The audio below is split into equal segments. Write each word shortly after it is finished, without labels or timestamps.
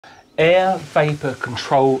air vapor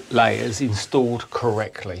control layers installed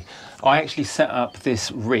correctly. I actually set up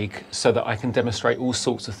this rig so that I can demonstrate all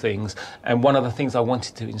sorts of things, and one of the things I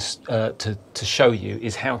wanted to show you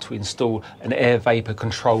is how to install an air vapor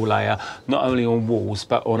control layer not only on walls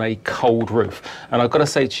but on a cold roof. And I've got to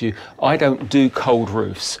say to you, I don't do cold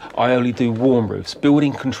roofs, I only do warm roofs.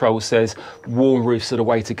 Building control says warm roofs are the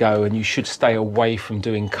way to go and you should stay away from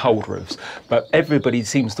doing cold roofs, but everybody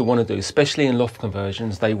seems to want to do, especially in loft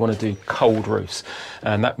conversions, they want to do cold roofs,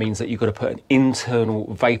 and that means that you've got to put an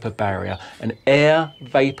internal vapor barrier, an air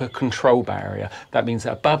vapor control barrier. That means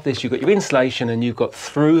that above this you've got your insulation and you've got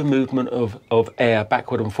through movement of air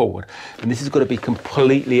backward and forward, and this has got to be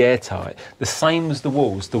completely airtight. The same as the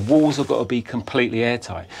walls have got to be completely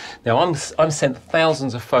airtight. Now I'm sent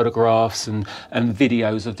thousands of photographs and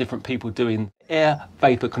videos of different people doing air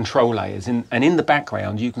vapor control layers, and in the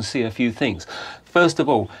background you can see a few things. First of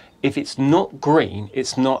all, if it's not green,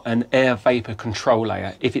 it's not an air vapor control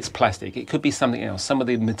layer. If it's plastic, it could be something else. Some of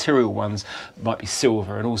the material ones might be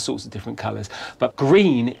silver and all sorts of different colors. But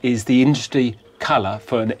green is the industry color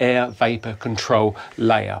for an air vapor control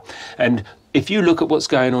layer. And if you look at what's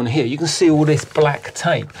going on here, you can see all this black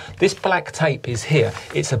tape. This black tape is here.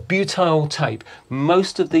 It's a butyl tape.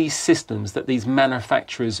 Most of these systems that these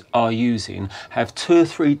manufacturers are using have 2 or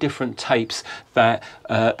 3 different tapes that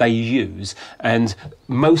they use, and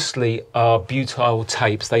mostly are butyl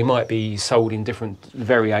tapes. They might be sold in different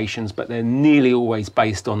variations, but they're nearly always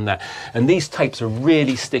based on that. And these tapes are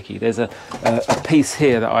really sticky. There's a piece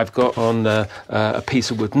here that I've got on a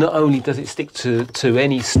piece of wood. Not only does it stick to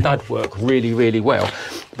any stud work really well,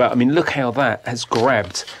 but I mean, look how that has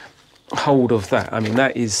grabbed hold of that. I mean,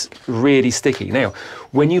 that is really sticky. Now,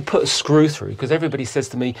 when you put a screw through, because everybody says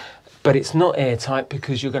to me, but it's not airtight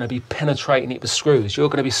because you're going to be penetrating it with screws. You're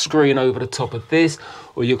going to be screwing over the top of this,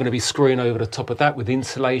 or you're going to be screwing over the top of that with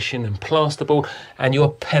insulation and plasterboard, and you're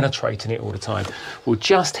penetrating it all the time. Well,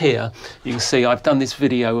 just here, you can see I've done this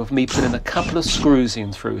video of me putting a couple of screws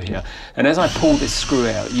in through here. And as I pull this screw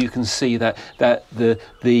out, you can see that the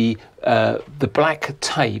black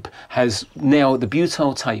tape has now, the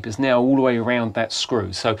butyl tape is now all the way around that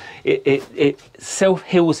screw. So it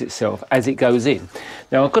self-heals itself as it goes in.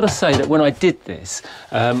 Now, I've got to say that when I did this,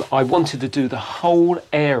 I wanted to do the whole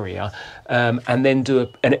area and then do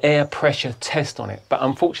an air pressure test on it. But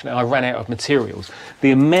unfortunately, I ran out of materials.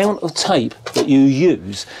 The amount of tape that you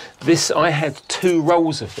use, I had 2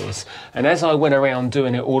 rolls of this, and as I went around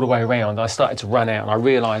doing it all the way around, I started to run out, and I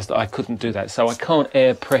realised that I couldn't do that, so I can't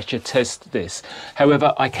air pressure test this.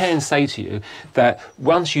 However, I can say to you that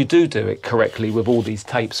once you do it correctly with all these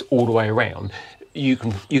tapes all the way around, you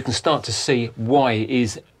can start to see why it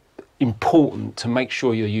is important to make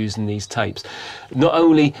sure you're using these tapes. Not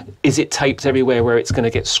only is it taped everywhere where it's going to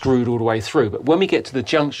get screwed all the way through, but when we get to the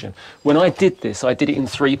junction, when I did this, I did it in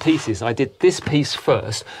 3 pieces. I did this piece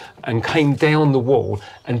first and came down the wall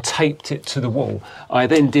and taped it to the wall. I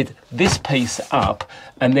then did this piece up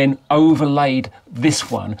and then overlaid this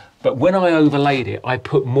one. But when I overlaid it, I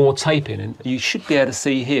put more tape in, and you should be able to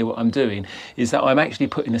see here what I'm doing is that I'm actually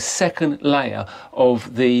putting a second layer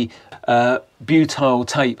of the butyl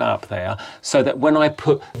tape up there, so that when I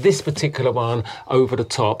put this particular one over the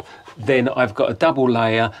top, then I've got a double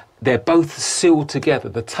layer. They're both sealed together.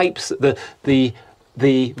 The tapes, the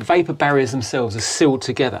vapor barriers themselves are sealed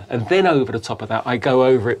together, and then over the top of that I go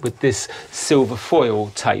over it with this silver foil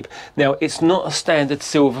tape. Now, it's not a standard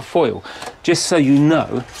silver foil, just so you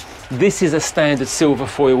know. This is a standard silver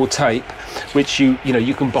foil tape which you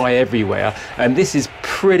can buy everywhere, and this is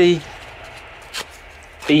pretty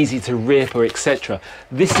easy to rip or etc.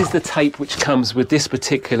 This is the tape which comes with this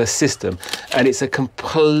particular system, and it's a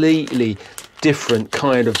completely different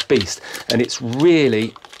kind of beast, and it's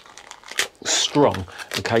really strong.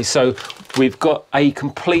 Okay, so we've got a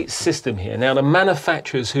complete system here. Now, the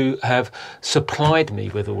manufacturers who have supplied me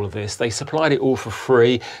with all of this, they supplied it all for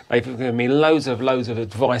free. They've given me loads of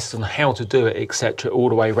advice on how to do it, etc., all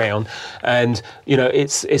the way around. And you know,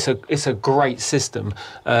 it's a great system.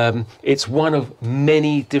 It's one of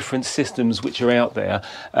many different systems which are out there,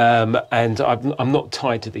 and I'm not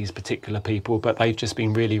tied to these particular people, but they've just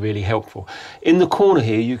been really helpful. In the corner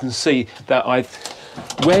here, you can see that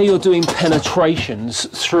where you're doing penetrations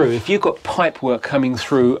through, if you've got pipe work coming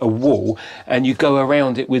through a wall and you go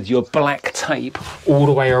around it with your black tape all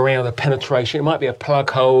the way around the penetration, it might be a plug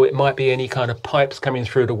hole, it might be any kind of pipes coming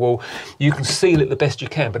through the wall, you can seal it the best you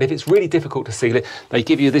can. But if it's really difficult to seal it, they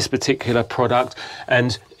give you this particular product,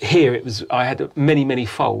 and here I had many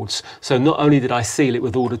folds, so not only did I seal it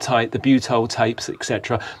with all the butyl tapes,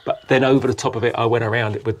 etc., but then over the top of it I went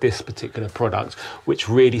around it with this particular product which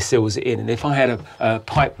really seals it in. And if I had a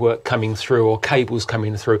pipe work coming through or cables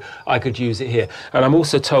coming through, I could use it here. And I'm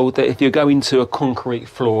also told that if you're going to a concrete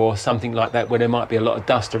floor or something like that where there might be a lot of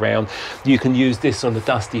dust around, you can use this on the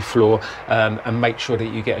dusty floor and make sure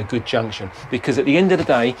that you get a good junction. Because at the end of the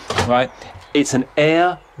day, right, it's an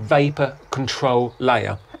air vapor control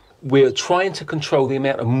layer. We're trying to control the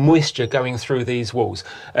amount of moisture going through these walls,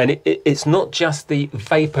 and it's not just the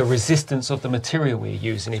vapor resistance of the material we're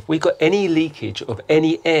using. If we've got any leakage of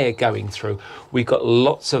any air going through, we've got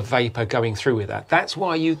lots of vapor going through with that. That's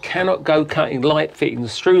why you cannot go cutting light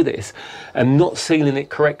fittings through this and not sealing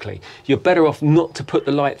it correctly. You're better off not to put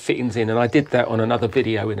the light fittings in, and I did that on another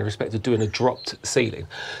video in respect of doing a dropped ceiling.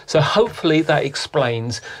 So hopefully that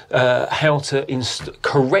explains how to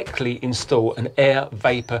correctly install an air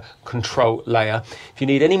vapor control layer. If you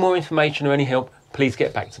need any more information or any help, please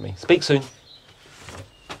get back to me. Speak soon.